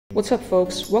What's up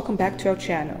folks, welcome back to our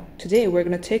channel. Today we're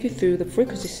going to take you through the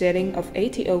frequency setting of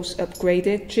ATO's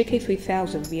upgraded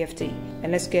GK3000 VFD,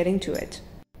 and let's get into it.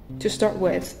 To start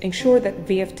with, ensure that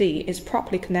VFD is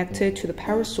properly connected to the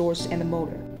power source and the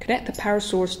motor. Connect the power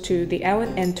source to the L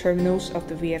and N terminals of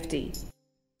the VFD.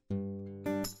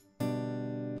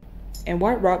 And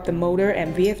wire route the motor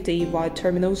and VFD via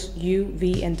terminals U,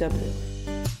 V, and W.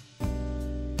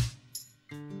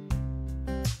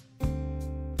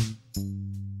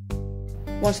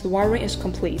 Once the wiring is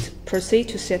complete, proceed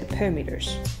to set the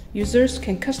parameters. Users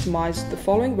can customize the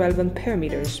following relevant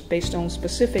parameters based on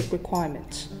specific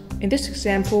requirements. In this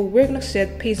example, we're going to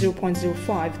set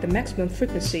P0.05, the maximum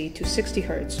frequency, to 60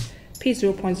 Hz,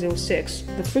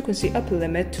 P0.06, the frequency upper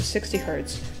limit, to 60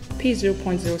 Hz,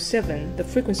 P0.07, the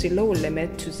frequency lower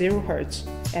limit, to 0 Hz,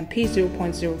 and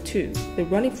P0.02, the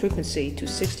running frequency, to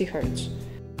 60 Hz.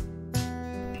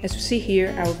 As you see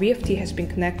here, our VFD has been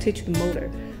connected to the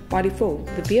motor. By default,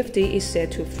 the VFD is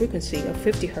set to a frequency of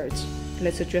 50 Hz.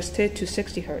 Let's adjust it to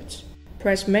 60 Hz.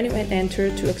 Press Menu and Enter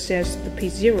to access the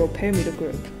P0 parameter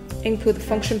group. Input the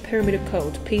function parameter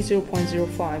code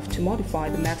P0.05 to modify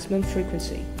the maximum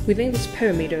frequency. Within this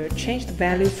parameter, change the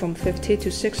value from 50 to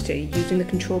 60 using the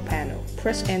control panel.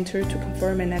 Press Enter to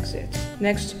confirm and exit.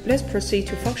 Next, let's proceed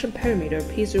to function parameter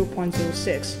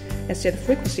P0.06 and set the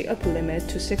frequency upper limit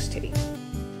to 60.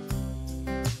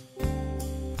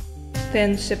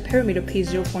 Then set parameter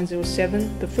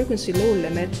P0.07, the frequency lower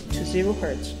limit, to 0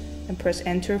 Hz, and press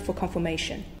Enter for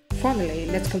confirmation. Finally,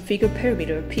 let's configure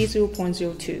parameter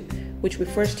P0.02, which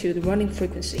refers to the running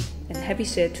frequency, and have it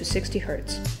set to 60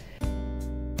 Hz.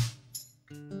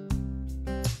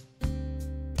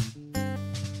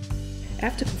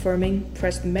 After confirming,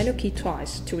 press the menu key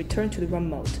twice to return to the run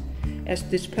mode. As the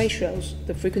display shows,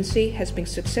 the frequency has been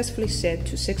successfully set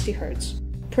to 60 Hz.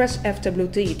 Press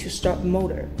FWD to start the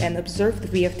motor and observe the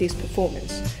VFD's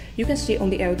performance. You can see on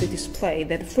the LED display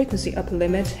that the frequency upper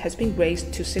limit has been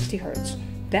raised to 60 Hz.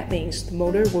 That means the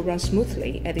motor will run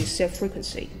smoothly at its set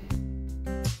frequency.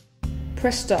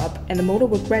 Press stop and the motor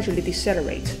will gradually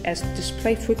decelerate as the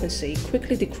display frequency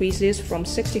quickly decreases from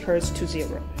 60 Hz to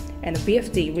 0, and the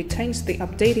VFD retains the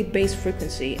updated base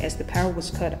frequency as the power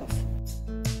was cut off.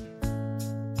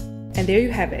 And there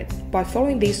you have it. By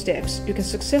following these steps, you can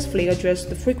successfully adjust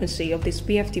the frequency of this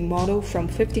VFD model from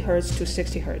 50 Hz to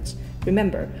 60 Hz.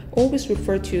 Remember, always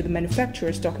refer to the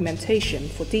manufacturer's documentation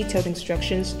for detailed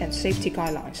instructions and safety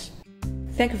guidelines.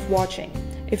 Thank you for watching.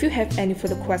 If you have any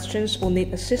further questions or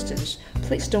need assistance,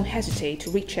 please don't hesitate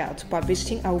to reach out by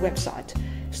visiting our website.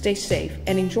 Stay safe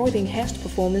and enjoy the enhanced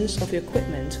performance of your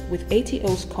equipment with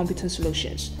ATO's competent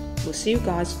solutions. We'll see you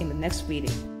guys in the next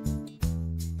video.